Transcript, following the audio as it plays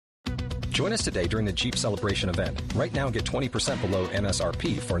Join us today during the Jeep Celebration event. Right now, get 20% below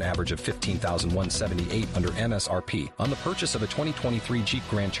MSRP for an average of $15,178 under MSRP on the purchase of a 2023 Jeep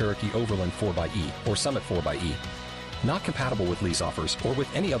Grand Cherokee Overland 4xE or Summit 4xE. Not compatible with lease offers or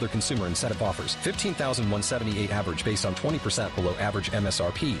with any other consumer incentive offers. $15,178 average based on 20% below average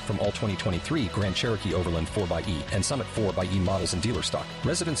MSRP from all 2023 Grand Cherokee Overland 4xE and Summit 4xE models in dealer stock.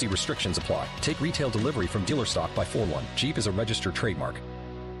 Residency restrictions apply. Take retail delivery from dealer stock by 4/1. Jeep is a registered trademark.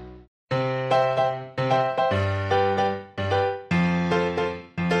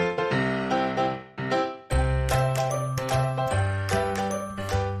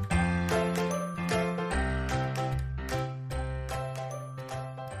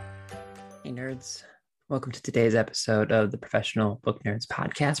 Welcome to today's episode of the Professional Book Nerds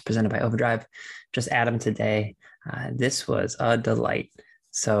podcast presented by Overdrive. Just Adam today. This was a delight.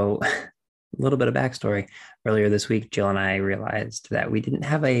 So a little bit of backstory. Earlier this week, Jill and I realized that we didn't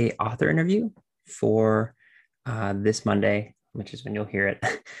have a author interview for this Monday, which is when you'll hear it.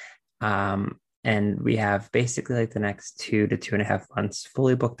 And we have basically like the next 2 to 2.5 months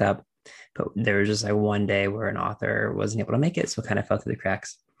fully booked up. But there was just like one day where an author wasn't able to make it, so it kind of fell through the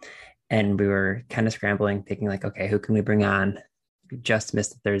cracks. And we were kind of scrambling, thinking like, okay, who can we bring on? We just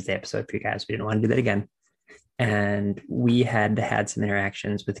missed the Thursday episode for you guys. We didn't want to do that again. And we had some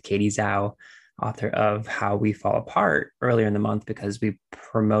interactions with Katie Zhao, author of How We Fall Apart, earlier in the month because we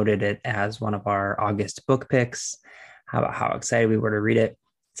promoted it as one of our August book picks. How excited we were to read it.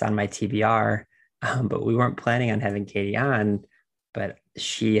 It's on my TBR, but we weren't planning on having Katie on. But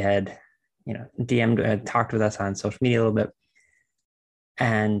she had, DM'd, talked with us on social media a little bit.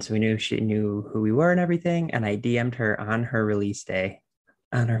 And so we knew she knew who we were and everything. And I DM'd her on her release day,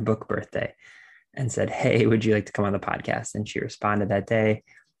 on her book birthday, and said, hey, would you like to come on the podcast? And she responded that day.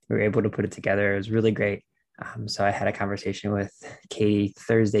 We were able to put it together. It was really great. So I had a conversation with Katie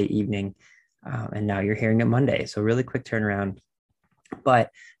Thursday evening, and now you're hearing it Monday. So really quick turnaround. But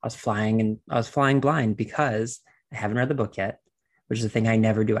I was flying blind because I haven't read the book yet, which is the thing I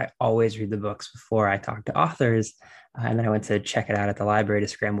never do. I always read the books before I talk to authors. And then I went to check it out at the library to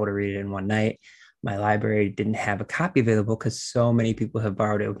scramble to read it in one night. My library didn't have a copy available because so many people have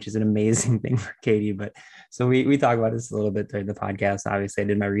borrowed it, which is an amazing thing for Katie. But so we talk about this a little bit during the podcast. Obviously, I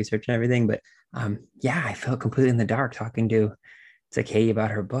did my research and everything. But I felt completely in the dark talking to Katie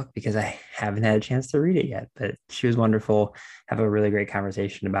about her book because I haven't had a chance to read it yet. But she was wonderful. Have a really great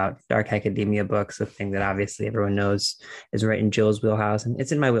conversation about dark academia books, a thing that obviously everyone knows is right in Jill's wheelhouse. And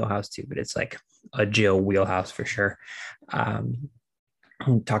it's in my wheelhouse too, but it's like a Jill wheelhouse for sure.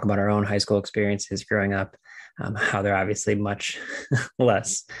 Talk about our own high school experiences growing up, how they're obviously much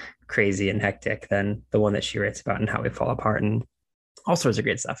less crazy and hectic than the one that she writes about and How We Fall Apart and all sorts of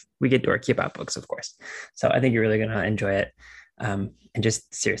great stuff. We get dorky about books, of course. So I think you're really going to enjoy it. And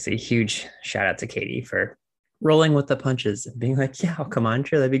just seriously, huge shout out to Katie for rolling with the punches and being like, yeah, I'll come on.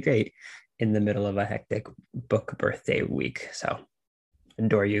 Sure, that'd be great in the middle of a hectic book birthday week. So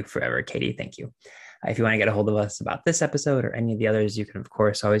adore you forever, Katie. Thank you. If you want to get a hold of us about this episode or any of the others, you can, of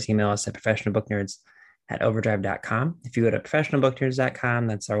course, always email us at professionalbooknerds@overdrive.com. If you go to professionalbooknerds.com,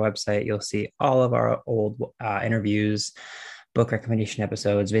 that's our website, you'll see all of our old interviews, book recommendation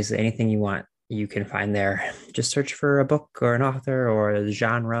episodes, basically anything you want, you can find there. Just search for a book or an author or a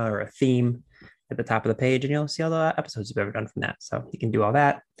genre or a theme at the top of the page, and you'll see all the episodes you've ever done from that. So you can do all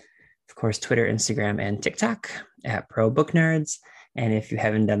that. Of course, Twitter, Instagram, and TikTok at ProBookNerds. And if you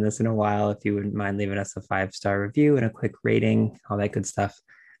haven't done this in a while, if you wouldn't mind leaving us a 5-star review and a quick rating, all that good stuff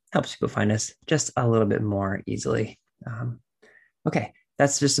helps people find us just a little bit more easily. Okay,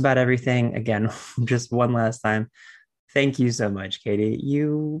 that's just about everything. Again, just one last time. Thank you so much, Katie.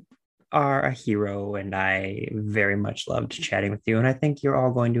 You are a hero, and I very much loved chatting with you. And I think you're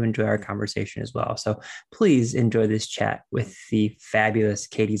all going to enjoy our conversation as well. So please enjoy this chat with the fabulous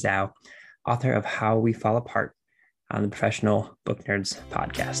Katie Zhao, author of How We Fall Apart, on the Professional Book Nerds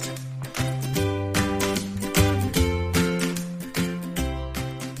podcast.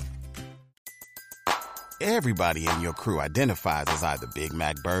 Everybody in your crew identifies as either Big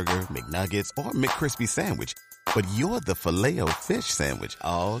Mac Burger, McNuggets, or McCrispy Sandwich. But you're the Filet-O-Fish Sandwich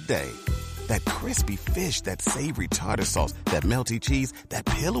all day. That crispy fish, that savory tartar sauce, that melty cheese, that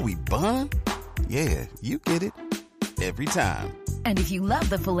pillowy bun. Yeah, you get it. Every time. And if you love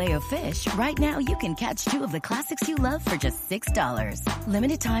the Filet-O-Fish, right now you can catch 2 of the classics you love for just $6.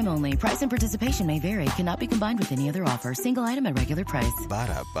 Limited time only. Price and participation may vary. Cannot be combined with any other offer. Single item at regular price.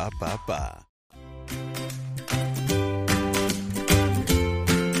 Ba-da-ba-ba-ba.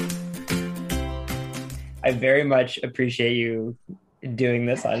 I very much appreciate you doing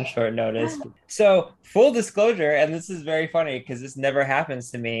this on short notice. So full disclosure, and this is very funny because this never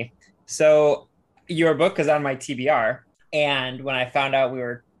happens to me. So your book is on my TBR. And when I found out we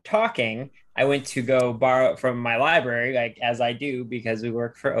were talking, I went to go borrow it from my library, like as I do, because we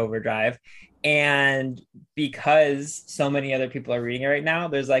work for Overdrive. And because so many other people are reading it right now,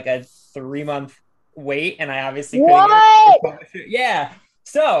 there's like a 3 month wait, and I obviously couldn't get What? it. Yeah.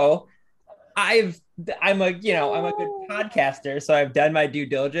 So I've I'm a good podcaster, so I've done my due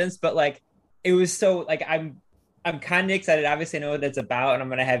diligence, but like it was so like I'm kind of excited. Obviously, I know what it's about, and I'm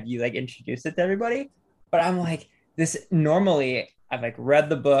gonna have you like introduce it to everybody. But I'm like, this normally I've like read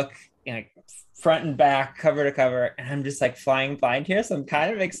the book, like front and back, cover to cover, and I'm just like flying blind here. So I'm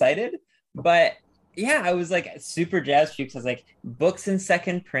kind of excited. But yeah, I was like super jazzed because I was like books in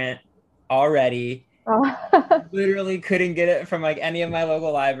second print already. Oh. Literally couldn't get it from like any of my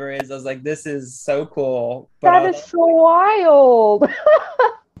local libraries. I was like, this is so cool. But That is so wild.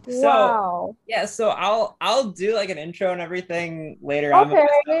 so Wow. yeah, so I'll do like an intro and everything later on with this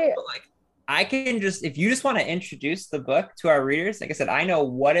stuff. Okay. But like I can just if you just want to introduce the book to our readers, like I said, I know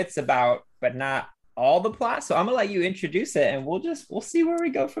what it's about, but not all the plot. So I'm gonna let you introduce it and we'll see where we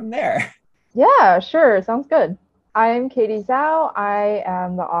go from there. Yeah, sure. Sounds good. I'm Katie Zhao. I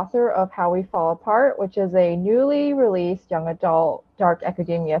am the author of How We Fall Apart, which is a newly released young adult dark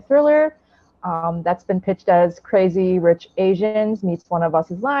academia thriller that's been pitched as Crazy Rich Asians meets One of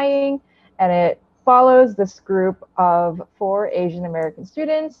Us is Lying. And it follows this group of four Asian American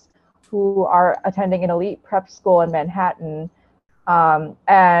students who are attending an elite prep school in Manhattan.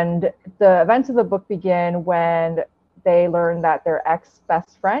 And the events of the book begin when they learn that their ex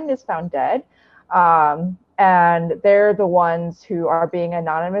best friend is found dead. And they're the ones who are being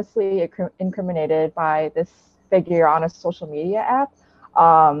anonymously incriminated by this figure on a social media app,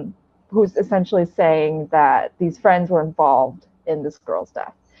 who's essentially saying that these friends were involved in this girl's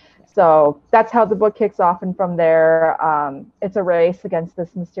death. So that's how the book kicks off. And from there, it's a race against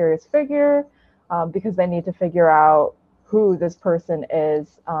this mysterious figure because they need to figure out who this person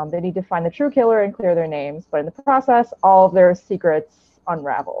is. They need to find the true killer and clear their names. But in the process, all of their secrets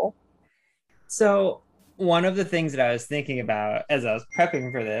unravel. So one of the things that I was thinking about as I was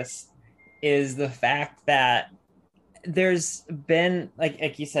prepping for this is the fact that there's been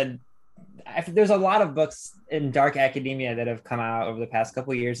like you said, there's a lot of books in dark academia that have come out over the past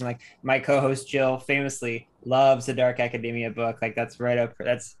couple of years, and like my co-host Jill famously loves a dark academia book. Like that's right up,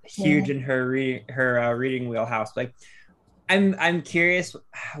 that's huge in her reading wheelhouse. Like I'm curious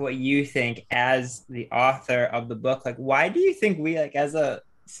what you think as the author of the book. Like, why do you think we like as a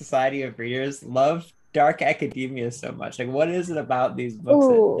society of readers love dark academia so much? Like, what is it about these books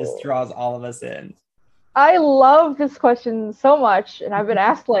that just draws all of us in? I love this question so much, and I've been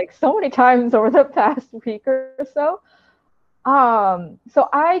asked like so many times over the past week or so. So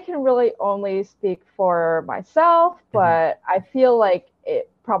I can really only speak for myself, but I feel like it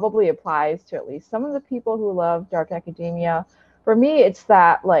probably applies to at least some of the people who love dark academia. For me, it's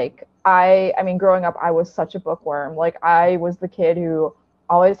that like I mean, growing up, I was such a bookworm. Like I was the kid who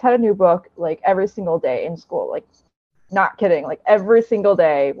always had a new book like every single day in school. Like not kidding, like every single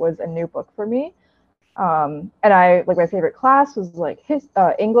day was a new book for me. And I like my favorite class was like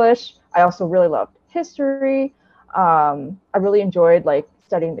English. I also really loved history. I really enjoyed like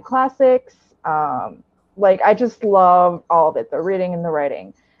studying the classics. Like I just loved all of it, the reading and the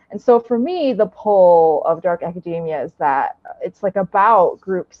writing. And so for me, the pull of dark academia is that it's like about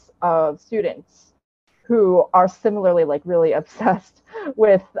groups of students who are similarly like really obsessed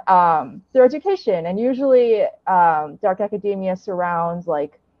with their education. And usually dark academia surrounds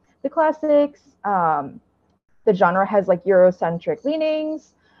like the classics. The genre has like Eurocentric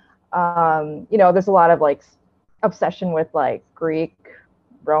leanings. There's a lot of like obsession with like Greek,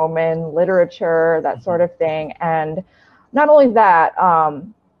 Roman literature, that sort of thing. And not only that,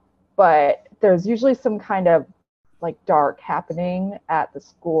 but there's usually some kind of like dark happening at the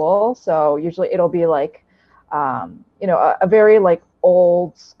school. So usually it'll be like, a very like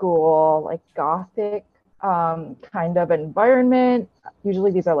old school, like Gothic kind of environment.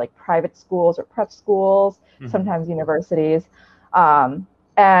 Usually these are like private schools or prep schools, sometimes universities.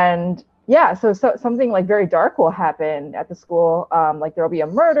 And yeah, so something like very dark will happen at the school. Like there'll be a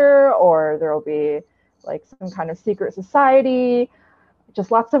murder or there'll be like some kind of secret society, just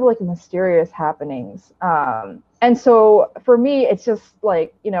lots of like mysterious happenings. And so for me, it's just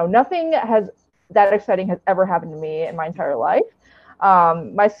like, nothing has that exciting has ever happened to me in my entire life.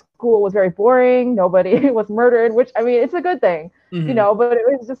 My school was very boring. Nobody was murdered, which I mean, it's a good thing, but it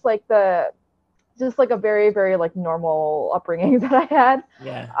was just like a very, very like normal upbringing that I had.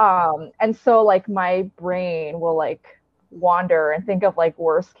 Yeah. And so like my brain will like wander and think of like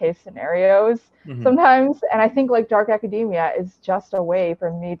worst case scenarios sometimes. And I think like dark academia is just a way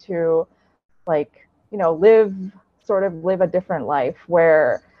for me to like, you know, live a different life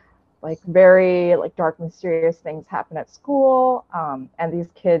where like very like dark, mysterious things happen at school. And these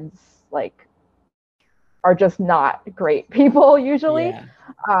kids like are just not great people usually.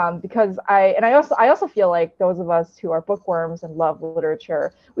 Because I also feel like those of us who are bookworms and love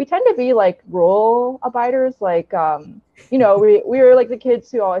literature, we tend to be like rule abiders. Like, you know, we were like the kids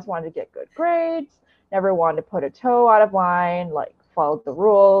who always wanted to get good grades, never wanted to put a toe out of line, like followed the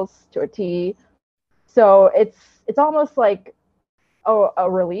rules to a T. So it's almost like a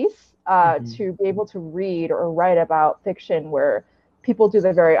release to be able to read or write about fiction where people do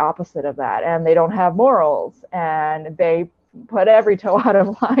the very opposite of that, and they don't have morals, and they put every toe out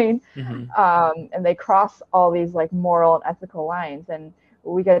of line, and they cross all these like moral and ethical lines, and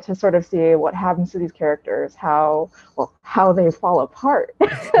we get to sort of see what happens to these characters, how they fall apart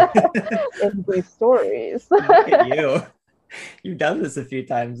in these stories. Look at you. You've done this a few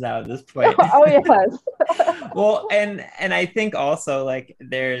times now at this point. Oh yes. Well, and I think also like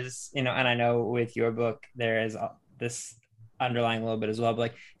there's, you know, and I know with your book there is this underlying a little bit as well, but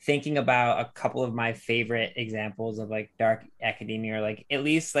like thinking about a couple of my favorite examples of like dark academia, or like at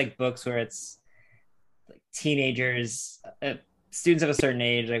least like books where it's like teenagers, students of a certain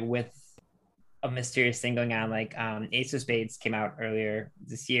age, like with a mysterious thing going on, like Ace of Spades came out earlier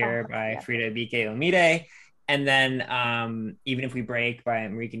this year by Frida Bike Omide. And then Even If We Break by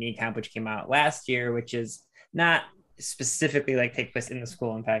Marika Niekamp, which came out last year, which is not specifically like take place in the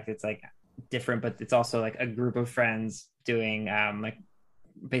school. In fact, it's like different, but it's also like a group of friends doing like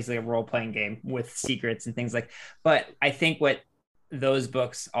basically a role-playing game with secrets and things like. But I think what those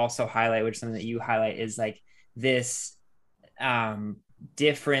books also highlight, which is something that you highlight, is like this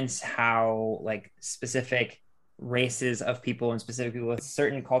difference, how like specific races of people and specific people with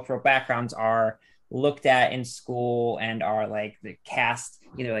certain cultural backgrounds are looked at in school and are like the cast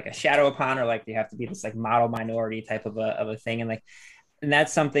either like a shadow upon, or like they have to be this like model minority type of a thing. And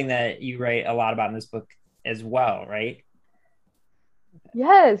that's something that you write a lot about in this book as well, right?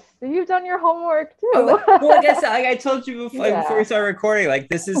 Yes, you've done your homework too. Well, I guess like I told you before we started recording, like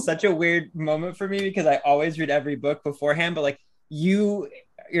this is such a weird moment for me because I always read every book beforehand, but like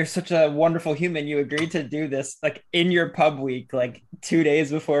you're such a wonderful human. You agreed to do this like in your pub week, like 2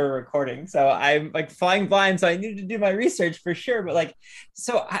 days before recording. So I'm like flying blind. So I needed to do my research for sure. But like,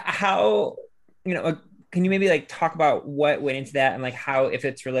 so how, you know, can you maybe like talk about what went into that and like how, if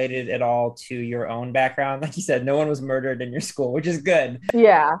it's related at all to your own background? Like you said, no one was murdered in your school, which is good.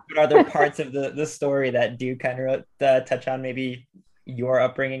 Yeah. But are there parts of the story that do kind of touch on maybe your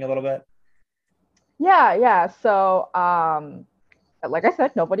upbringing a little bit? Yeah. So, like I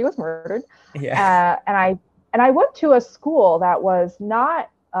said, nobody was murdered. Yeah. And I went to a school that was not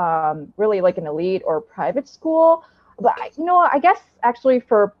really like an elite or private school, but I guess actually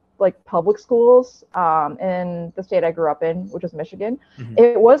for like public schools in the state I grew up in, which was Michigan,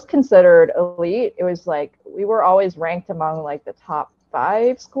 it was considered elite. It was like we were always ranked among like the top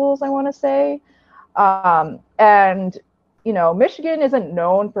 5 schools, I want to say. And Michigan isn't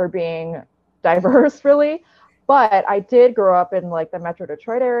known for being diverse really. But I did grow up in like the Metro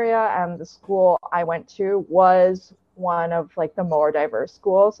Detroit area, and the school I went to was one of like the more diverse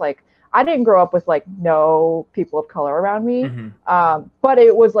schools. Like I didn't grow up with like no people of color around me, but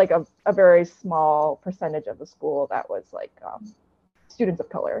it was like a very small percentage of the school that was like students of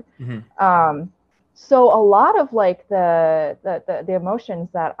color. So a lot of like the emotions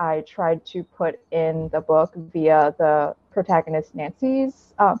that I tried to put in the book via the protagonist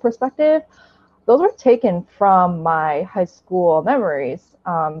Nancy's perspective, those were taken from my high school memories,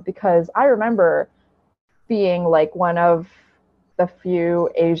 because I remember being like one of the few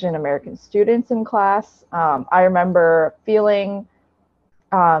Asian American students in class. I remember feeling,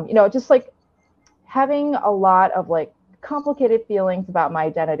 just like having a lot of like complicated feelings about my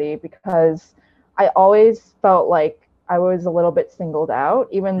identity, because I always felt like I was a little bit singled out,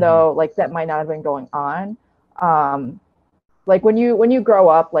 even though like that might not have been going on. Like when you grow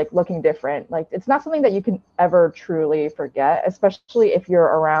up like looking different, like it's not something that you can ever truly forget, especially if you're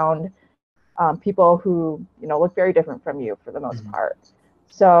around people who look very different from you for the most part.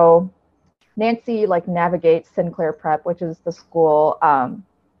 So Nancy like navigates Sinclair Prep, which is the school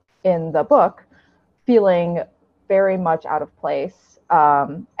in the book, feeling very much out of place,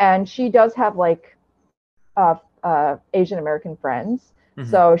 and she does have like Asian American friends,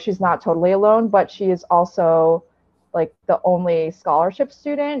 so she's not totally alone, but she is also like the only scholarship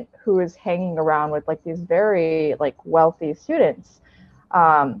student who is hanging around with like these very like wealthy students.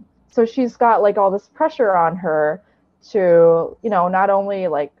 So she's got like all this pressure on her to, not only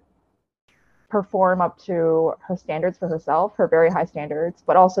like perform up to her standards for herself, her very high standards,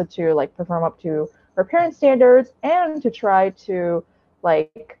 but also to like perform up to her parents' standards and to try to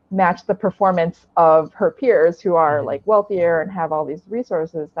like match the performance of her peers who are like wealthier and have all these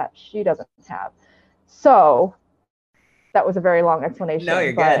resources that she doesn't have. So that was a very long explanation. No,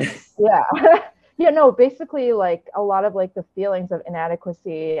 you're good. Yeah. Yeah, no, basically like a lot of like the feelings of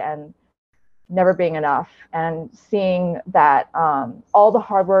inadequacy and never being enough, and seeing that all the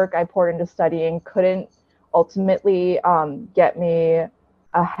hard work I poured into studying couldn't ultimately get me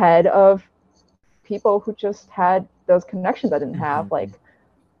ahead of people who just had those connections I didn't have. Like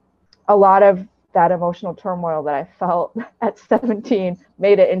a lot of that emotional turmoil that I felt at 17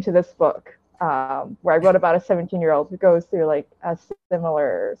 made it into this book, where I wrote about a 17-year-old who goes through like a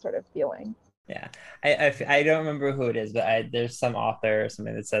similar sort of feeling. Yeah. I don't remember who it is, but there's some author or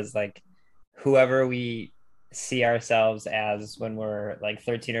something that says like whoever we see ourselves as when we're like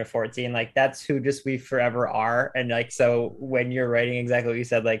 13 or 14, like that's who just we forever are. And like, so when you're writing exactly what you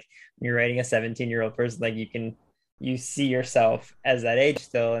said, like when you're writing a 17-year-old person, like you see yourself as that age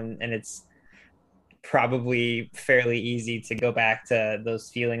still. And it's probably fairly easy to go back to those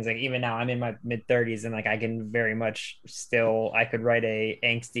feelings. Like even now I'm in my mid 30s and like I can very much still, I could write a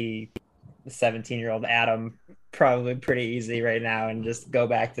angsty 17-year-old Adam probably pretty easy right now and just go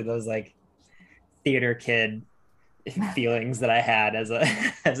back to those like theater kid feelings that I had as a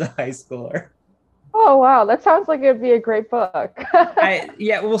as a high schooler. Oh wow, that sounds like it'd be a great book.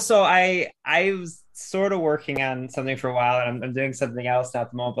 So I was sort of working on something for a while, and I'm doing something else now at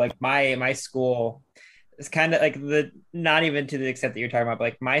the moment. But like my school is kind of like the not even to the extent that you're talking about, but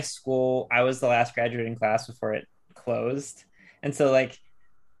like my school, I was the last graduating class before it closed, and so like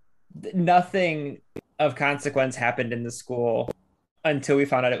nothing of consequence happened in the school until we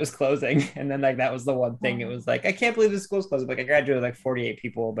found out it was closing. And then like that was the one thing. It was like, I can't believe the school's closing. Like I graduated with like 48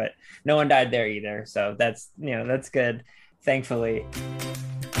 people, but no one died there either. So that's, that's good. Thankfully.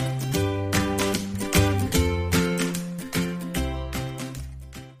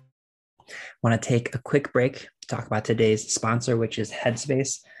 Want to take a quick break to talk about today's sponsor, which is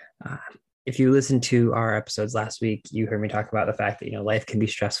Headspace. If you listened to our episodes last week, you heard me talk about the fact that, life can be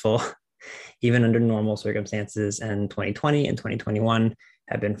stressful even under normal circumstances, and 2020 and 2021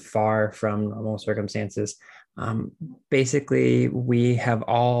 have been far from normal circumstances. Basically, we have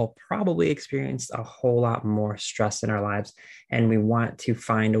all probably experienced a whole lot more stress in our lives, and we want to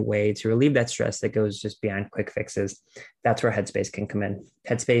find a way to relieve that stress that goes just beyond quick fixes. That's where Headspace can come in.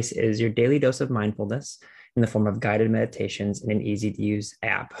 Headspace is your daily dose of mindfulness in the form of guided meditations in an easy-to-use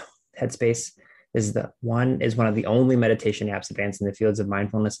app. Headspace is one of the only meditation apps advanced in the fields of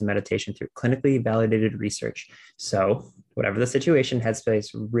mindfulness and meditation through clinically validated research. So whatever the situation, Headspace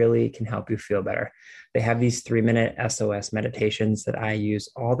really can help you feel better. They have these 3-minute SOS meditations that I use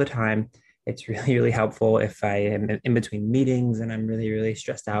all the time. It's really, really helpful if I am in between meetings and I'm really, really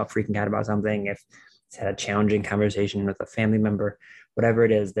stressed out, freaking out about something, if it's had a challenging conversation with a family member, whatever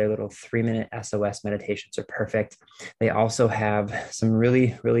it is, their little 3-minute SOS meditations are perfect. They also have some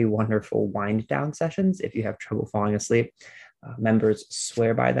really, really wonderful wind down sessions if you have trouble falling asleep. Members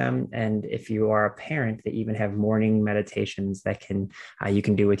swear by them. And if you are a parent, they even have morning meditations that you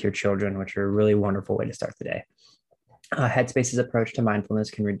can do with your children, which are a really wonderful way to start the day. Headspace's approach to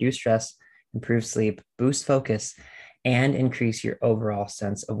mindfulness can reduce stress, improve sleep, boost focus, and increase your overall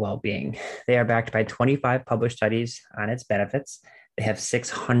sense of well-being. They are backed by 25 published studies on its benefits. They have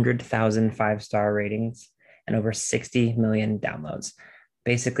 600,000 5-star ratings and over 60 million downloads.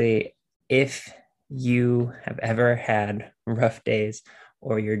 Basically, if you have ever had rough days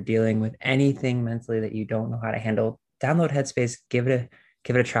or you're dealing with anything mentally that you don't know how to handle, download Headspace, give it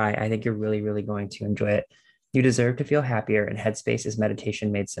a try. I think you're really, really going to enjoy it. You deserve to feel happier, and Headspace is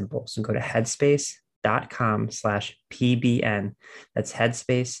meditation made simple. So go to headspace.com/PBN. That's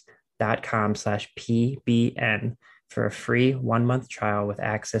headspace.com/PBN for a free 1-month trial with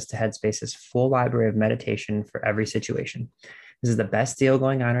access to Headspace's full library of meditation for every situation. This is the best deal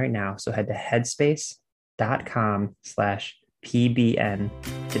going on right now. So head to headspace.com/PBN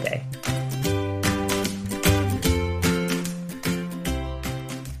today.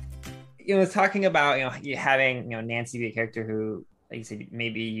 Talking about, you having, Nancy be a character who, like you said,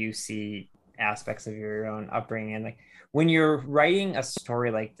 maybe you see aspects of your own upbringing. And like when you're writing a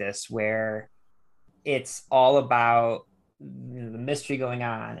story like this, where it's all about the mystery going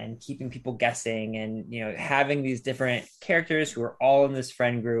on and keeping people guessing and, having these different characters who are all in this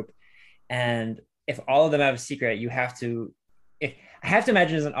friend group. And if all of them have a secret, I have to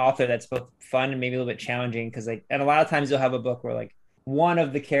imagine as an author, that's both fun and maybe a little bit challenging. Cause and a lot of times you'll have a book where like one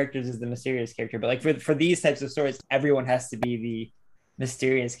of the characters is the mysterious character, but like for these types of stories, everyone has to be the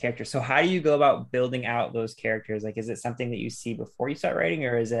mysterious character. So how do you go about building out those characters? Like, is it something that you see before you start writing,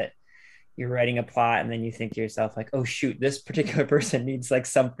 or is it you're writing a plot and then you think to yourself like, oh shoot, this particular person needs like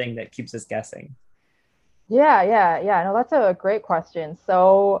something that keeps us guessing? Yeah. No, that's a great question.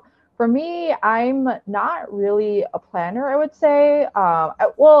 So for me, I'm not really a planner, I would say.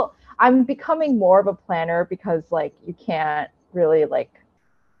 Well, I'm becoming more of a planner because like you can't really like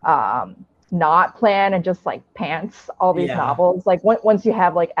not plan and just like pants all these Yeah. novels like once you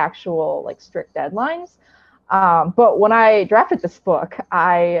have like actual like strict deadlines. But when I drafted this book,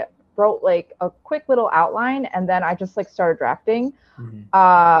 I wrote like a quick little outline and then I just like started drafting. Mm-hmm.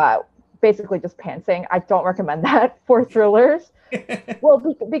 Uh, Basically just pantsing. I don't recommend that for thrillers. Well,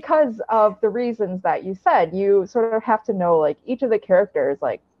 because of the reasons that you said, you sort of have to know like each of the characters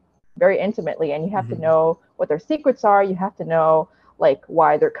like very intimately, and you have to know what their secrets are. You have to know like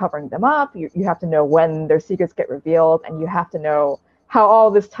why they're covering them up. You have to know when their secrets get revealed, and you have to know how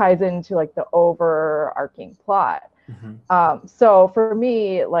all this ties into like the overarching plot. So for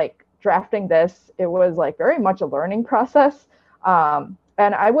me, like drafting this, it was like very much a learning process.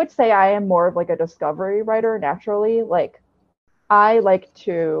 And I would say I am more of like a discovery writer naturally. Like I like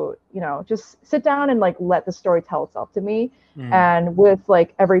to, just sit down and like let the story tell itself to me. And with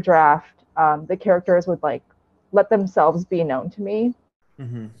like every draft, the characters would like let themselves be known to me.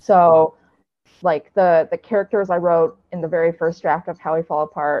 So like the characters I wrote in the very first draft of How We Fall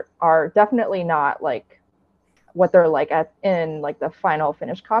Apart are definitely not like what they're like in like the final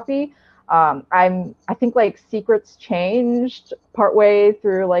finished copy. I think like secrets changed partway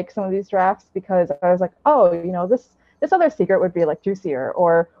through like some of these drafts because I was like, oh, this other secret would be like juicier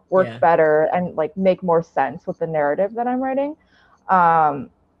or work better and like make more sense with the narrative that I'm writing.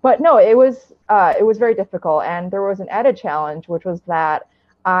 But no, it was very difficult, and there was an added challenge, which was that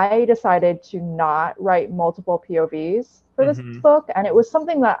I decided to not write multiple POVs for this book, and it was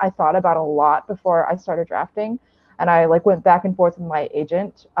something that I thought about a lot before I started drafting, and I like went back and forth with my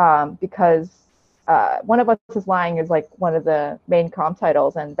agent because One of Us is Lying is like one of the main comp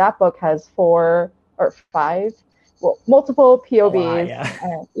titles, and that book has 4 or 5, well, multiple POVs.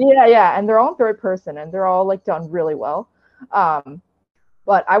 Yeah, and they're all in third person, and they're all like done really well.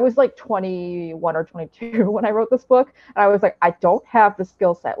 But I was like 21 or 22 when I wrote this book, and I was like, I don't have the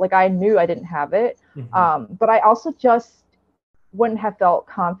skill set. Like I knew I didn't have it, but I also just wouldn't have felt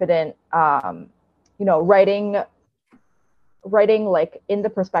confident, writing like in the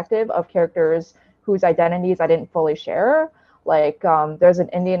perspective of characters whose identities I didn't fully share. Like there's an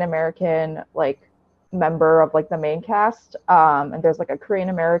Indian American like member of like the main cast, and there's like a Korean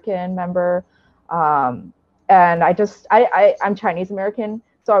American member. And I'm Chinese American,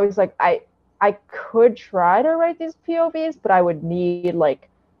 so I was like, I could try to write these POVs, but I would need like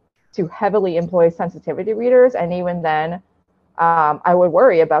to heavily employ sensitivity readers, and even then, I would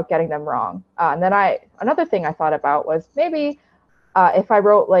worry about getting them wrong. And then another thing I thought about was maybe if I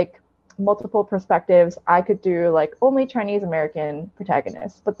wrote like multiple perspectives, I could do like only Chinese American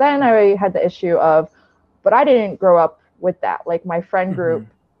protagonists. But then I had the issue of, but I didn't grow up with that. Like my friend group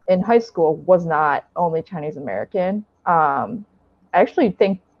in high school was not only Chinese American. I actually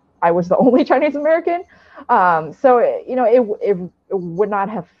think I was the only Chinese American. So it would not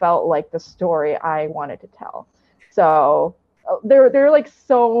have felt like the story I wanted to tell. So there are like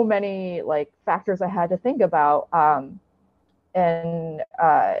so many like factors I had to think about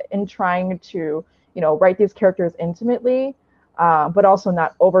in trying to write these characters intimately, but also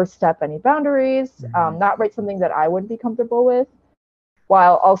not overstep any boundaries, not write something that I wouldn't be comfortable with,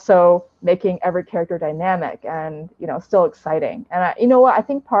 while also making every character dynamic and still exciting. And I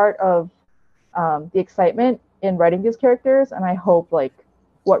think part of the excitement in writing these characters, and I hope like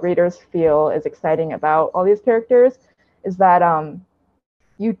what readers feel is exciting about all these characters, is that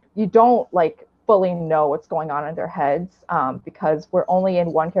you don't like fully know what's going on in their heads, because we're only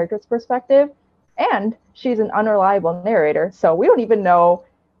in one character's perspective, and she's an unreliable narrator, so we don't even know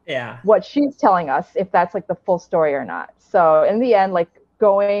what she's telling us, if that's like the full story or not. So in the end, like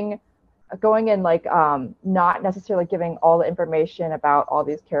going and like not necessarily giving all the information about all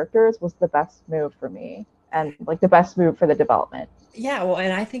these characters was the best move for me, and like the best move for the development. Yeah, well,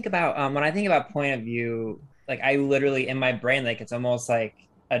 and I think about when I think about point of view, like I literally in my brain, like it's almost like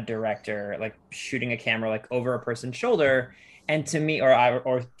a director like shooting a camera like over a person's shoulder, and to me,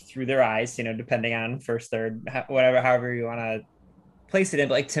 or through their eyes, depending on first, third, whatever, however you want to place it in.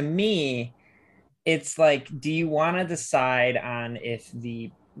 But like to me, it's like, do you want to decide on if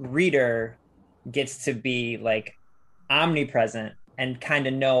the reader gets to be like omnipresent and kind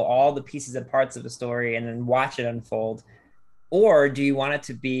of know all the pieces and parts of the story and then watch it unfold, Or do you want it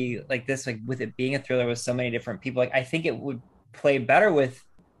to be like this, like with it being a thriller with so many different people? Like I think it would play better with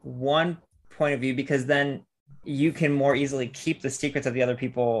one point of view, because then you can more easily keep the secrets of the other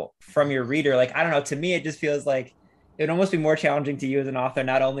people from your reader. Like, I don't know, to me it just feels like it would almost be more challenging to you as an author,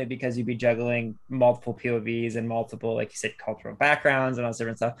 not only because you'd be juggling multiple POVs and multiple, like you said, cultural backgrounds and all this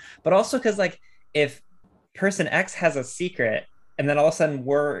different stuff, but also because like if person X has a secret and then all of a sudden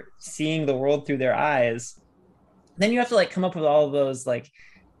we're seeing the world through their eyes, then you have to like come up with all of those like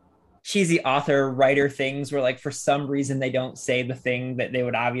cheesy author writer things where like for some reason they don't say the thing that they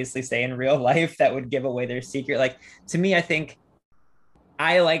would obviously say in real life that would give away their secret. Like to me, I think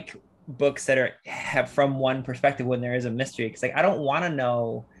I like books that are have from one perspective when there is a mystery, because like I don't want to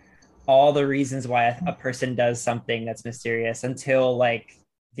know all the reasons why a person does something that's mysterious until like,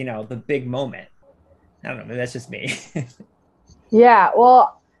 you know, the big moment. I don't know, maybe that's just me. Yeah,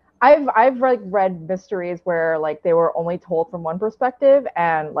 well, I've like read mysteries where like they were only told from one perspective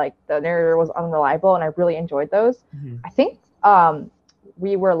and like the narrator was unreliable, and I really enjoyed those. Mm-hmm. I think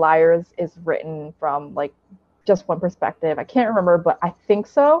We Were Liars is written from like just one perspective. I can't remember, but I think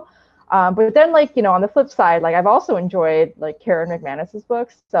so. But then like, you know, on the flip side, like I've also enjoyed like Karen McManus's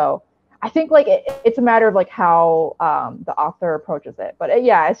books. So I think like it's a matter of like how the author approaches it. But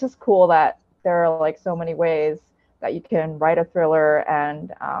yeah, it's just cool that there are like so many ways that you can write a thriller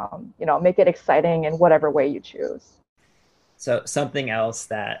and you know, make it exciting in whatever way you choose. So something else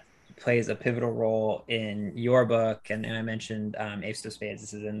that plays a pivotal role in your book, and I mentioned Ace of Spades,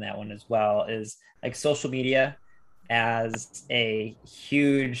 this is in that one as well, is like social media as a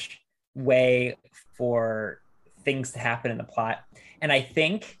huge way for things to happen in the plot. And I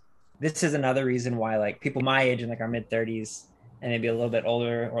think this is another reason why like people my age in like our mid 30s and maybe a little bit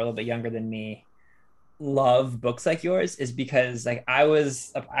older or a little bit younger than me love books like yours, is because like I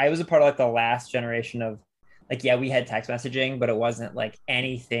was a part of like the last generation of like, yeah, we had text messaging, but it wasn't like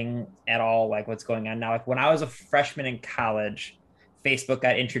anything at all like what's going on now. Like when I was a freshman in college, Facebook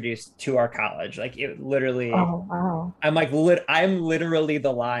got introduced to our college. Like it literally, Oh, wow. I'm literally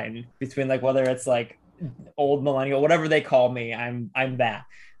the line between like whether it's like old millennial, whatever they call me, I'm that.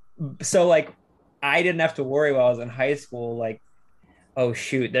 So like I didn't have to worry while I was in high school, like, oh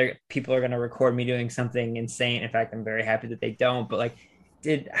shoot, there people are going to record me doing something insane. In fact, I'm very happy that they don't. But like,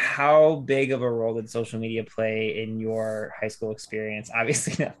 did how big of a role did social media play in your high school experience?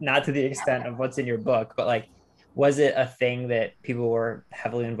 Obviously not to the extent of what's in your book, but like, was it a thing that people were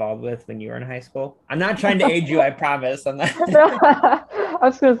heavily involved with when you were in high school? I'm not trying to age you, I promise. I'm not. I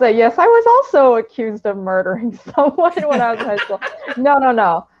was going to say, yes, I was also accused of murdering someone when I was in high school. No, no,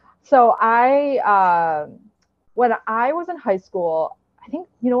 no. So when I was in high school, I think,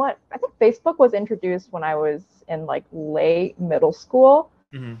 you know what? I think Facebook was introduced when I was in like late middle school,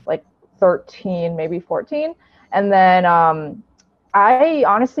 Mm-hmm. like 13, maybe 14. And then I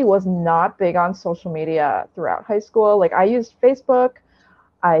honestly was not big on social media throughout high school. Like I used Facebook.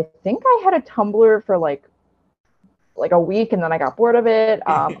 I think I had a Tumblr for like a week and then I got bored of it.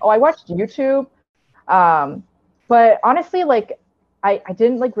 I watched YouTube. But honestly, like I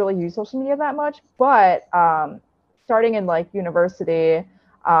didn't like really use social media that much. But starting in like university,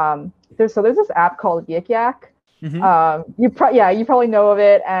 there's this app called Yik Yak. Mm-hmm. You probably know of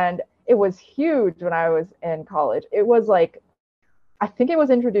it, and it was huge when I was in college. It was like, I think it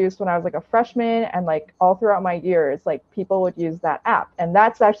was introduced when I was like a freshman, and like all throughout my years, like people would use that app, and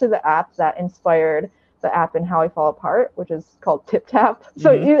that's actually the app that inspired the app in How I Fall Apart, which is called Tip Tap.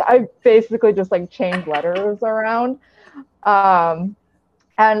 So I basically just like changed letters around.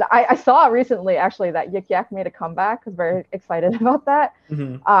 And I saw recently actually that Yik Yak made a comeback. I was very excited about that.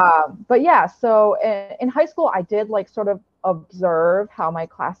 Mm-hmm. But yeah, so in high school, I did like sort of observe how my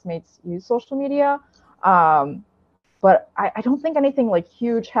classmates use social media. But I don't think anything like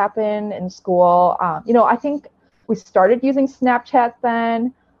huge happened in school. You know, I think we started using Snapchat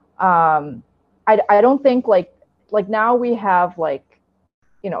then. I don't think like now we have like,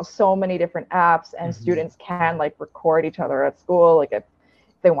 you know, so many different apps, and Mm-hmm. students can like record each other at school, like if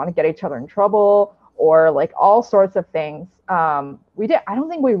they want to get each other in trouble or like all sorts of things. I don't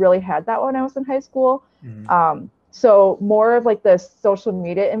think we really had that when I was in high school. Mm-hmm. So more of like the social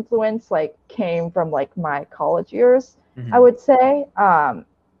media influence like came from like my college years, I Mm-hmm. would say.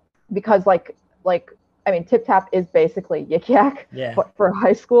 Because like I mean, Tip Tap is basically Yik Yak Yeah. for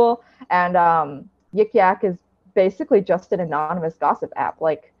high school, and Yik Yak is basically just an anonymous gossip app.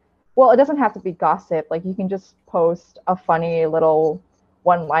 Like, well, it doesn't have to be gossip. Like, you can just post a funny little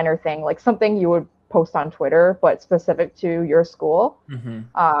one-liner thing, like something you would post on Twitter, but specific to your school.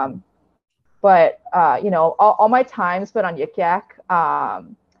 Mm-hmm. But you know, all my time spent on Yik Yak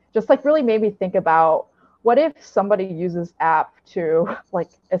just like really made me think about what if somebody uses app to like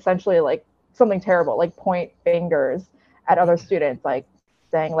essentially like something terrible, like point fingers at other students, like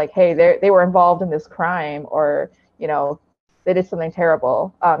saying like, hey, they were involved in this crime, or they did something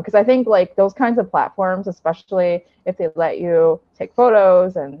terrible. Because I think like those kinds of platforms, especially if they let you take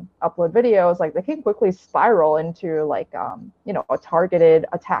photos and upload videos, like they can quickly spiral into like a targeted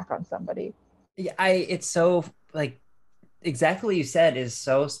attack on somebody. Yeah, it's so like exactly what you said is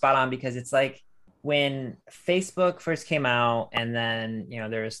so spot on, because it's like when Facebook first came out, and then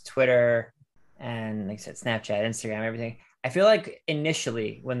there's Twitter and like I said, Snapchat, Instagram, everything. I feel like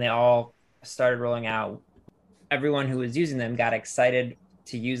initially when they all started rolling out, everyone who was using them got excited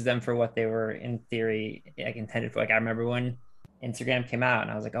to use them for what they were in theory like intended for. Like I remember when Instagram came out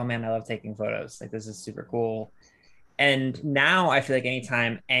and I was like, oh man, I love taking photos. Like this is super cool. And now I feel like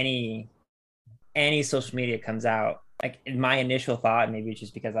anytime any social media comes out, like in my initial thought, maybe it's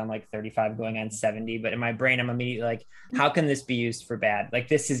just because I'm like 35 going on 70, but in my brain, I'm immediately like, how can this be used for bad? Like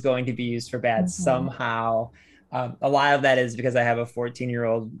this is going to be used for bad somehow. A lot of that is because I have a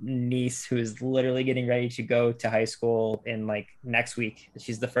 14-year-old niece who is literally getting ready to go to high school in like next week.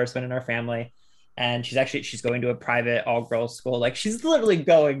 She's the first one in our family. And she's going to a private all girls school. Like she's literally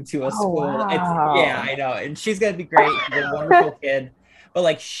going to a school. Wow. Yeah, I know. And she's going to be great. She's a wonderful kid. But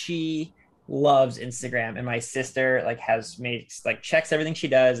like she loves Instagram, and my sister like makes like checks everything she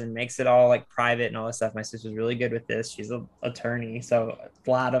does and makes it all like private and all this stuff. My sister's really good with this. She's an attorney. So a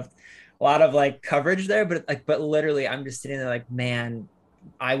lot of like coverage there, but literally I'm just sitting there like, man,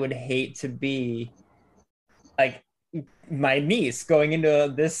 I would hate to be like my niece going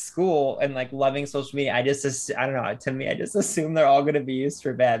into this school and like loving social media. I don't know. To me, I just assume they're all going to be used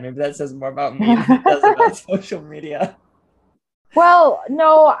for bad. Maybe that says more about me than it does about social media. Well,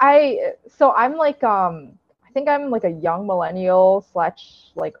 no, I'm like I think I'm like a young millennial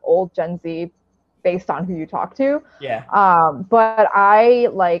 / like old Gen Z based on who you talk to. Yeah. But I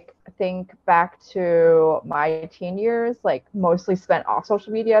like think back to my teen years, like mostly spent off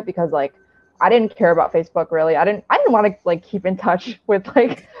social media because like I didn't care about Facebook really. I didn't want to like keep in touch with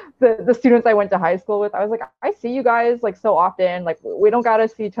like the students I went to high school with. I was like, I see you guys like so often, like we don't gotta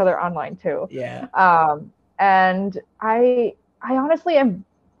see each other online too. Yeah. And I honestly am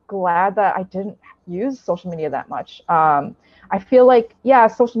glad that I didn't use social media that much. I feel like, yeah,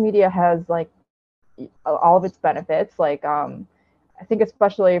 social media has like all of its benefits. Like, I think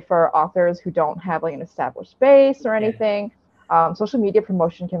especially for authors who don't have like an established base or anything, social media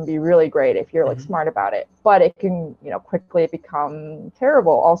promotion can be really great if you're like smart about it, but it can, quickly become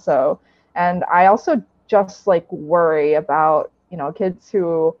terrible also. And I also just like worry about, kids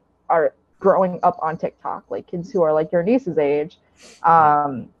who are growing up on TikTok, like kids who are like your niece's age.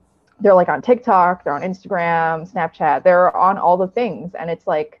 They're like on TikTok, they're on Instagram, Snapchat, they're on all the things. And it's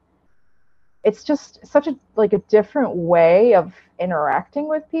like, it's just such a like a different way of interacting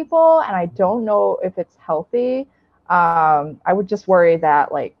with people. And I don't know if it's healthy. I would just worry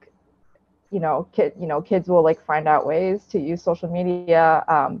that like, kids will like find out ways to use social media,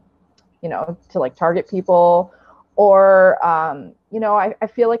 to like target people, or I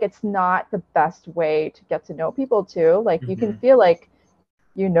feel like it's not the best way to get to know people too. Like you can feel like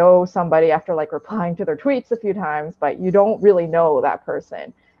somebody after like replying to their tweets a few times, but you don't really know that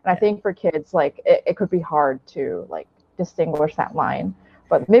person. And I think for kids, like it could be hard to like distinguish that line.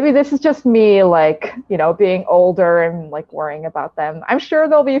 But maybe this is just me, like, being older and like worrying about them. I'm sure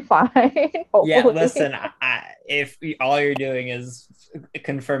they'll be fine. Yeah, listen, if all you're doing is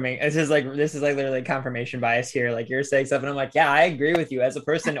confirming, this is like literally confirmation bias here. Like you're saying stuff and I'm like, yeah, I agree with you. As a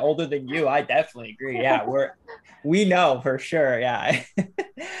person older than you, I definitely agree. Yeah, we know for sure. Yeah.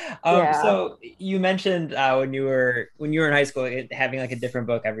 So you mentioned when you were in high school, having like a different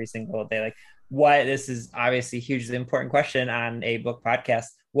book every single day. Like this is obviously a hugely important question on a book podcast.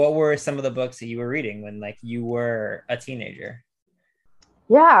 What were some of the books that you were reading when like you were a teenager?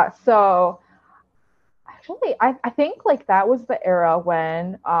 Yeah. So actually, I think like that was the era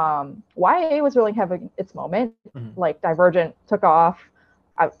when YA was really having its moment. Like Divergent took off.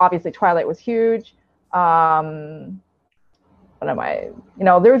 Obviously, Twilight was huge. What am I?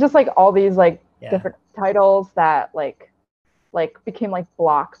 There were just like all these like different titles that like became like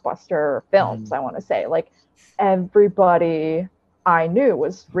blockbuster films. I want to say like everybody I knew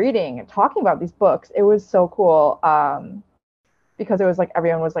was reading and talking about these books. It was so cool because it was like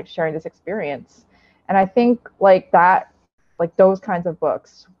everyone was like sharing this experience. And I think like that, like those kinds of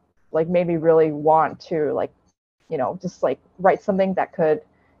books, like made me really want to like, just like write something that could,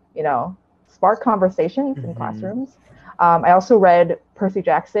 spark conversations in classrooms. I also read Percy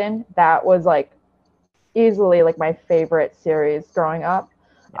Jackson. That was like easily like my favorite series growing up.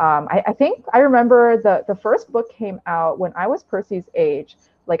 I think I remember the first book came out when I was Percy's age.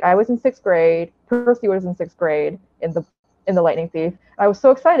 Like I was in 6th grade, Percy was in 6th grade in the Lightning Thief. I was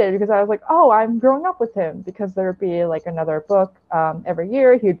so excited because I was like, oh, I'm growing up with him, because there'd be like another book every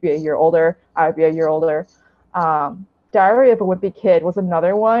year. He'd be a year older, I'd be a year older. Diary of a Wimpy Kid was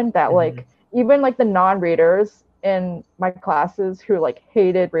another one that like even like the non-readers in my classes who like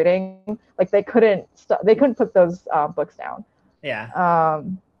hated reading, like they couldn't put those books down. Yeah.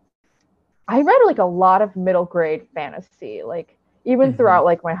 I read like a lot of middle grade fantasy, like even throughout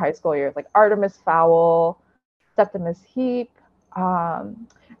like my high school years, like Artemis Fowl, Septimus Heap.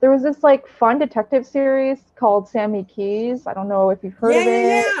 There was this like fun detective series called Sammy Keys. I don't know if you've heard of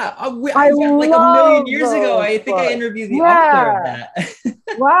it. Yeah. Like a million years ago, I think I interviewed the author of that.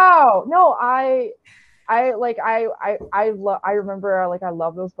 Wow. No, I remember like I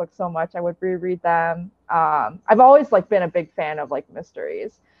love those books so much. I would reread them. I've always like been a big fan of like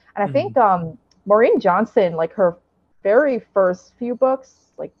mysteries. And I think Maureen Johnson, like her very first few books,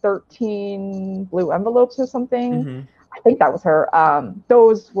 like 13 Blue Envelopes or something. I think that was her.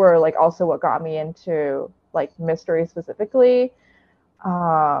 Those were like also what got me into like mystery specifically.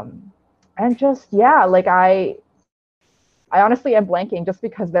 And just like I honestly am blanking just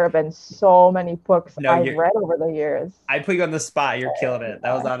because there have been so many books I've read over the years. I put you on the spot. You're killing it.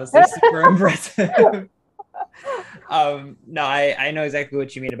 That was honestly super impressive. No, I know exactly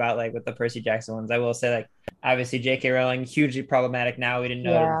what you mean about like with the Percy Jackson ones. I will say like obviously J.K. Rowling hugely problematic now. We didn't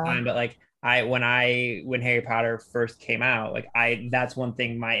know it at the time, but like when Harry Potter first came out, like that's one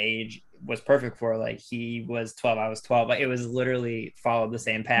thing my age was perfect for. Like he was 12, I was 12, but it was literally followed the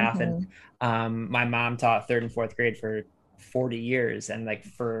same path. And my mom taught 3rd and 4th grade for 40 years, and like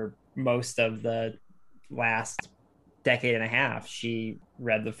for most of the last decade and a half she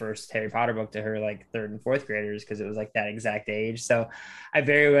read the first Harry Potter book to her like 3rd and 4th graders because it was like that exact age. So I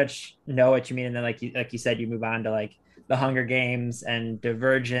very much know what you mean. And then like you said, you move on to like the Hunger Games and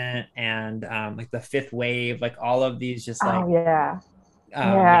Divergent and like the Fifth Wave, like all of these just like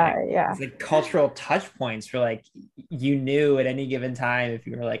it's like cultural touch points for like you knew at any given time if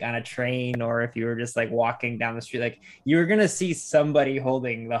you were like on a train or if you were just like walking down the street, like you were gonna see somebody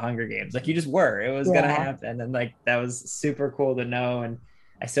holding the Hunger Games. Like you just were, it was gonna happen. And like that was super cool to know. And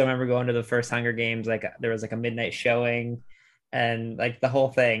I still remember going to the first Hunger Games, like there was like a midnight showing and like the whole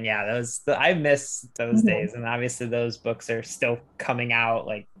thing. I miss those days. And obviously those books are still coming out,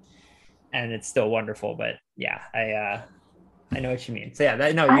 like, and it's still wonderful. But I know what you mean. So I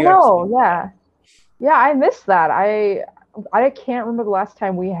miss that. I can't remember the last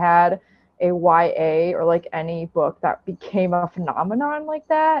time we had a YA or like any book that became a phenomenon like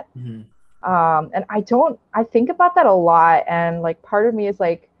that. And I think about that a lot, and like part of me is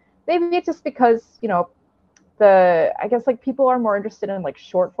like maybe it's just because I guess like people are more interested in like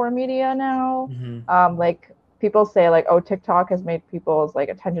short form media now. Like people say like, oh, TikTok has made people's like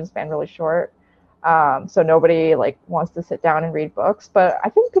attention span really short. So nobody like wants to sit down and read books, but I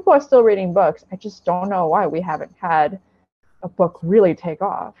think people are still reading books. I just don't know why we haven't had a book really take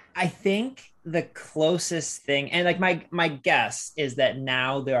off. I think the closest thing, and like my guess is that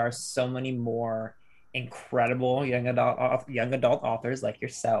now there are so many more incredible young adult authors like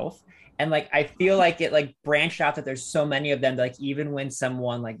yourself, and like I feel like it like branched out that there's so many of them that, like even when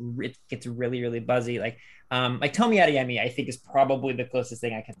someone like it gets really really buzzy, like Tomi Adeyemi I think is probably the closest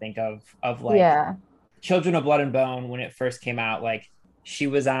thing I can think of like Children of Blood and Bone. When it first came out, like she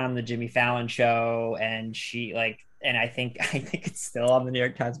was on the Jimmy Fallon show, and she like, and I think it's still on the New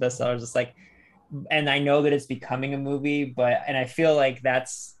York Times bestsellers. It's like, and I know that it's becoming a movie, and I feel like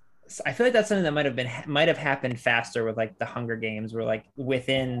that's something that might have happened faster with like the Hunger Games, where like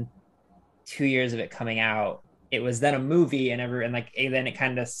within 2 years of it coming out, it was then a movie, and then it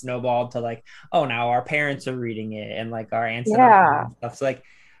kind of snowballed to like, oh, now our parents are reading it, and like our aunts and uncles and stuff. So like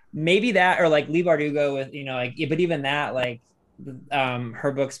maybe that, or like Leigh Bardugo with like, but even that, like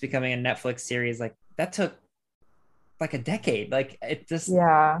her books becoming a Netflix series, like that took like a decade. Like it just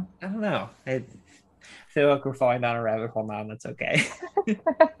I don't know. I feel like we're falling down a rabbit hole now, and that's okay.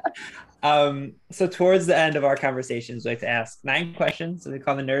 So towards the end of our conversations, we like to ask 9 questions. So we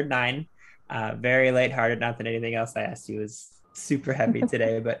call the Nerd 9. Very lighthearted. Not that anything else I asked you was super heavy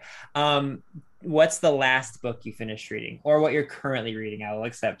today, but what's the last book you finished reading, or what you're currently reading? I will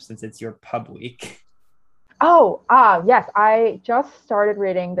accept, since it's your pub week. Oh, yes. I just started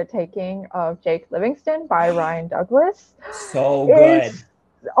reading The Taking of Jake Livingston by Ryan Douglas. So good.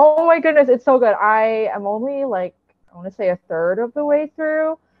 Oh my goodness, it's so good. I am only like, I want to say a third of the way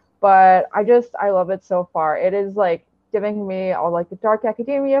through, but I love it so far. It is like giving me all like the dark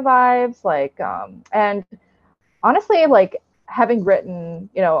academia vibes, like, and honestly, like having written,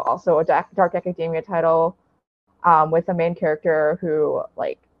 also a dark academia title, with a main character who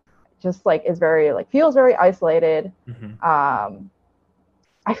like just like is very like feels very isolated. I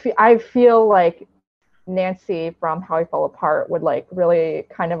feel like Nancy from How I Fall Apart would like really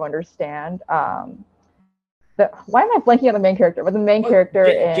kind of understand. Why am I blanking on the main character? But the main character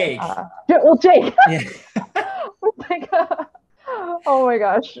in Jake. Jake. Yeah. Like, oh my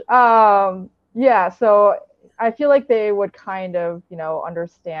gosh. Yeah. So I feel like they would kind of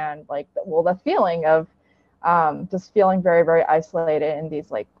understand like the feeling of just feeling very very isolated in these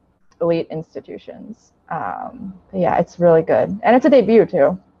like elite institutions. Yeah, it's really good, and it's a debut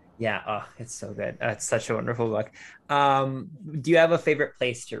too. Yeah, oh, it's so good. It's such a wonderful book. Do you have a favorite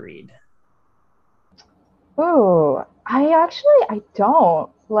place to read? Oh, I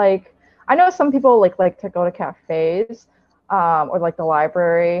don't like. I know some people like to go to cafes, or like the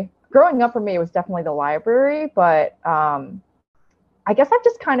library. Growing up for me, it was definitely the library, but I guess I've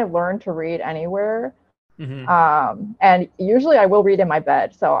just kind of learned to read anywhere. And usually I will read in my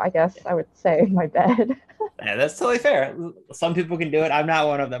bed, so I guess I would say my bed. Yeah, that's totally fair. Some people can do it. I'm not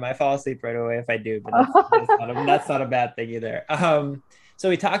one of them. I fall asleep right away if I do, but that's not a bad thing either. So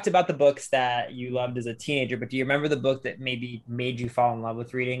we talked about the books that you loved as a teenager, but do you remember the book that maybe made you fall in love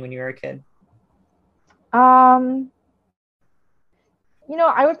with reading when you were a kid?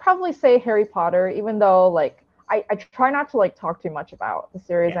 I would probably say Harry Potter, even though like I try not to like talk too much about the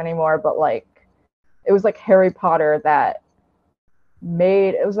series anymore, but like it was like Harry Potter that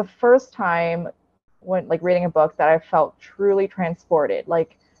it was the first time when like reading a book that I felt truly transported,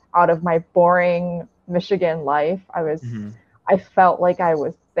 like out of my boring Michigan life. I felt like I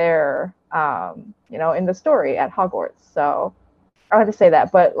was there, in the story at Hogwarts. So I had to say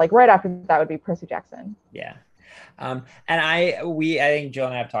that, but like right after that would be Percy Jackson. Yeah. And I think Jill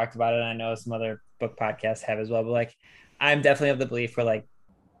and I have talked about it, and I know some other book podcasts have as well, but like, I'm definitely of the belief where like,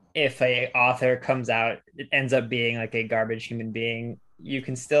 if a author comes out, it ends up being like a garbage human being, you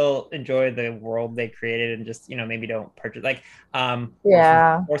can still enjoy the world they created and just, maybe don't purchase like,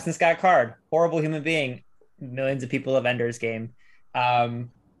 Orson Scott Card, horrible human being. Millions of people have Ender's Game.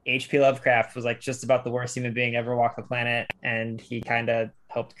 H.P. Lovecraft was like just about the worst human being ever walked the planet, and he kind of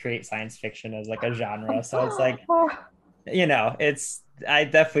helped create science fiction as like a genre. So it's like, I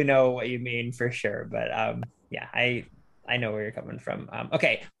definitely know what you mean for sure. But yeah, I know where you're coming from.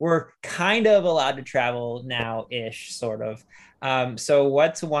 Okay, we're kind of allowed to travel now-ish, sort of. So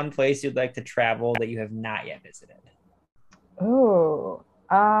what's one place you'd like to travel that you have not yet visited? Oh,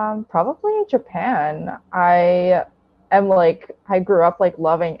 probably Japan. I grew up like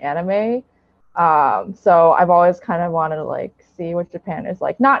loving anime. So I've always kind of wanted to like see what Japan is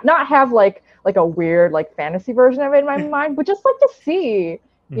like. Not have like a weird like fantasy version of it in my mind, but just like to see,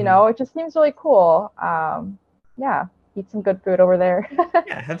 it just seems really cool. Yeah, eat some good food over there.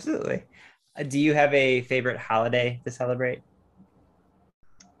 Yeah, absolutely. Do you have a favorite holiday to celebrate?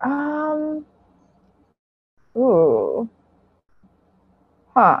 Ooh.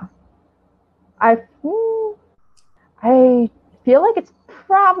 Huh. I I feel like it's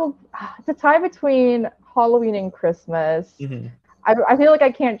a tie between Halloween and Christmas. I feel like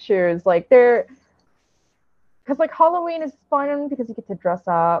I can't choose. Like because like Halloween is fun because you get to dress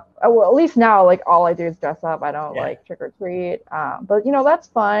up. Well, at least now, like all I do is dress up. I don't like trick or treat. But that's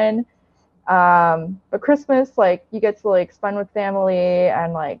fun. But Christmas, like you get to like spend with family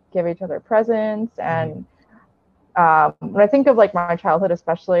and like give each other presents. And when I think of like my childhood,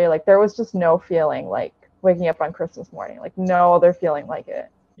 especially, like there was just no feeling like waking up on Christmas morning, like no other feeling like it.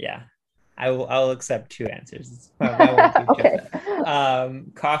 Yeah, I'll accept two answers. Okay.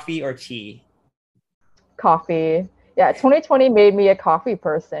 Coffee or tea? Coffee. Yeah, 2020 made me a coffee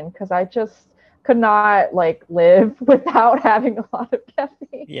person because I just could not like live without having a lot of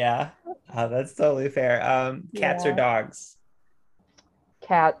caffeine. Yeah, that's totally fair. Cats or dogs?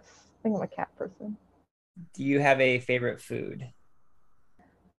 Cats. I think I'm a cat person. Do you have a favorite food?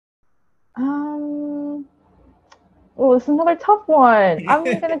 Oh, this is another tough one. I'm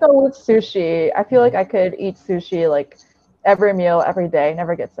gonna go with sushi. I feel like I could eat sushi like every meal, every day,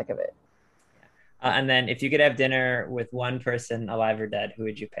 never get sick of it. And then if you could have dinner with one person, alive or dead, who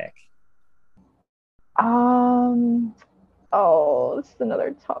would you pick? Oh, this is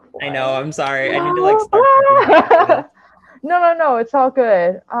another tough one. I know, I'm sorry. I need to like start. No, it's all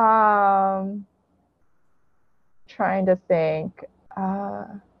good. Trying to think.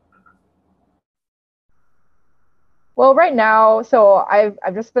 Well, right now, so I've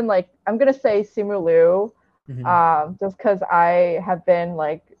just been like, I'm gonna say Simu Liu, just because I have been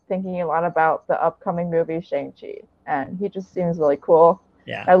like thinking a lot about the upcoming movie Shang-Chi, and he just seems really cool.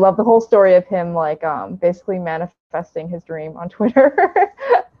 Yeah. I love the whole story of him like basically manifesting his dream on Twitter.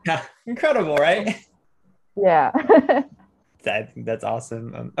 Yeah, incredible, right? Yeah. I think that's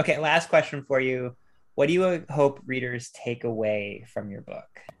awesome. Okay, last question for you. What do you hope readers take away from your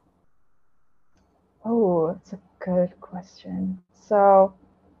book? Oh, it's a good question. So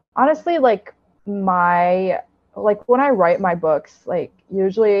honestly, like when I write my books, like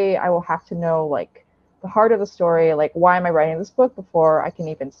usually I will have to know like the heart of the story, like why am I writing this book before I can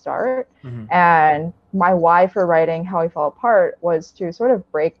even start. And my why for writing How We Fall Apart was to sort of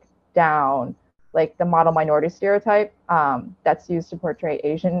break down like the model minority stereotype that's used to portray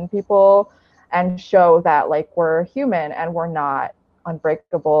Asian people and show that like we're human and we're not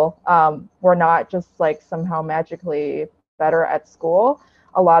unbreakable. We're not just like somehow magically better at school.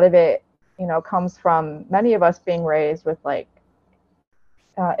 A lot of it, comes from many of us being raised with like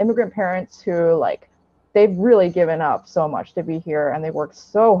immigrant parents who like they've really given up so much to be here and they work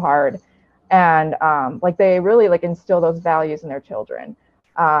so hard, and like they really like instill those values in their children.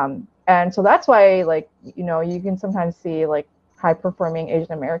 And so that's why like you can sometimes see like high performing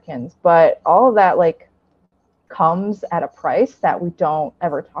Asian Americans, but all of that like comes at a price that we don't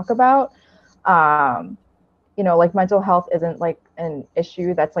ever talk about. Like mental health isn't like an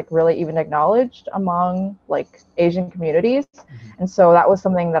issue that's like really even acknowledged among like Asian communities. And so that was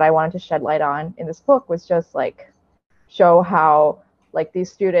something that I wanted to shed light on in this book, was just like show how like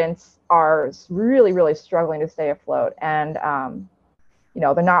these students are really, really struggling to stay afloat. And,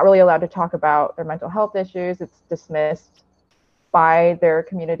 they're not really allowed to talk about their mental health issues. It's dismissed by their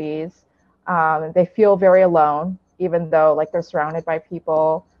communities. They feel very alone, even though like they're surrounded by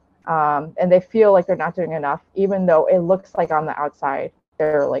people. And they feel like they're not doing enough, even though it looks like on the outside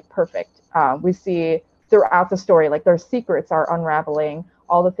they're like perfect. We see throughout the story, like their secrets are unraveling.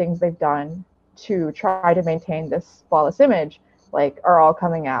 All the things they've done to try to maintain this flawless image, like are all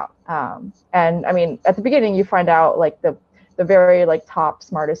coming out. And I mean, at the beginning, you find out like the very like top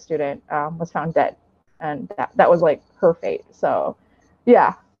smartest student was found dead, and that was like her fate. So,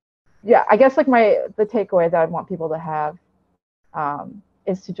 yeah. I guess like the takeaway that I'd want people to have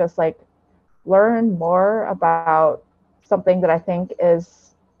is to just like learn more about something that I think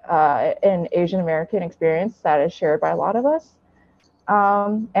is an Asian American experience that is shared by a lot of us,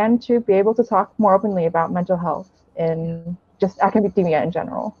 and to be able to talk more openly about mental health in just academia in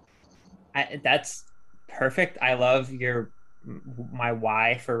general. That's perfect. I love my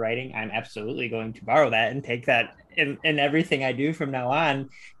why for writing. I'm absolutely going to borrow that and take that in everything I do from now on.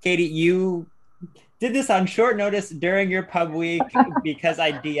 Katie, you did this on short notice during your pub week because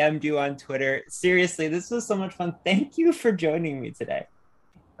I DM'd you on Twitter. Seriously, this was so much fun. Thank you for joining me today.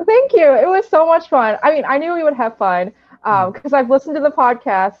 Thank you. It was so much fun. I mean, I knew we would have fun because I've listened to the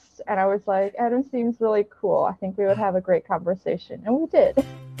podcast and I was like, Adam seems really cool. I think we would have a great conversation. And we did.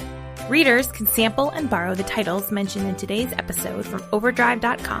 Readers can sample and borrow the titles mentioned in today's episode from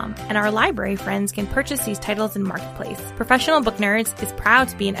Overdrive.com, and our library friends can purchase these titles in Marketplace. Professional Book Nerds is proud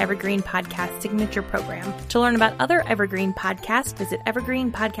to be an Evergreen Podcast signature program. To learn about other Evergreen podcasts, visit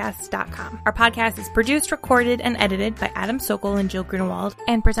evergreenpodcasts.com. Our podcast is produced, recorded, and edited by Adam Sokol and Jill Grunewald,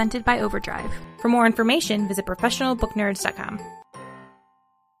 and presented by Overdrive. For more information, visit professionalbooknerds.com.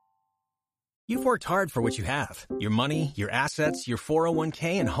 You've worked hard for what you have. Your money, your assets, your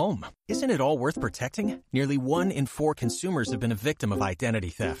 401k, and home. Isn't it all worth protecting? Nearly 1 in 4 consumers have been a victim of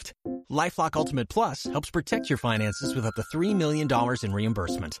identity theft. LifeLock Ultimate Plus helps protect your finances with up to $3 million in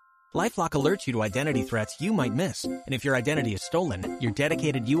reimbursement. LifeLock alerts you to identity threats you might miss. And if your identity is stolen, your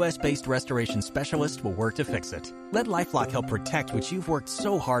dedicated U.S.-based restoration specialist will work to fix it. Let LifeLock help protect what you've worked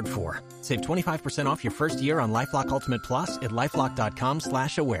so hard for. Save 25% off your first year on LifeLock Ultimate Plus at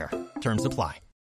LifeLock.com/aware. Terms apply.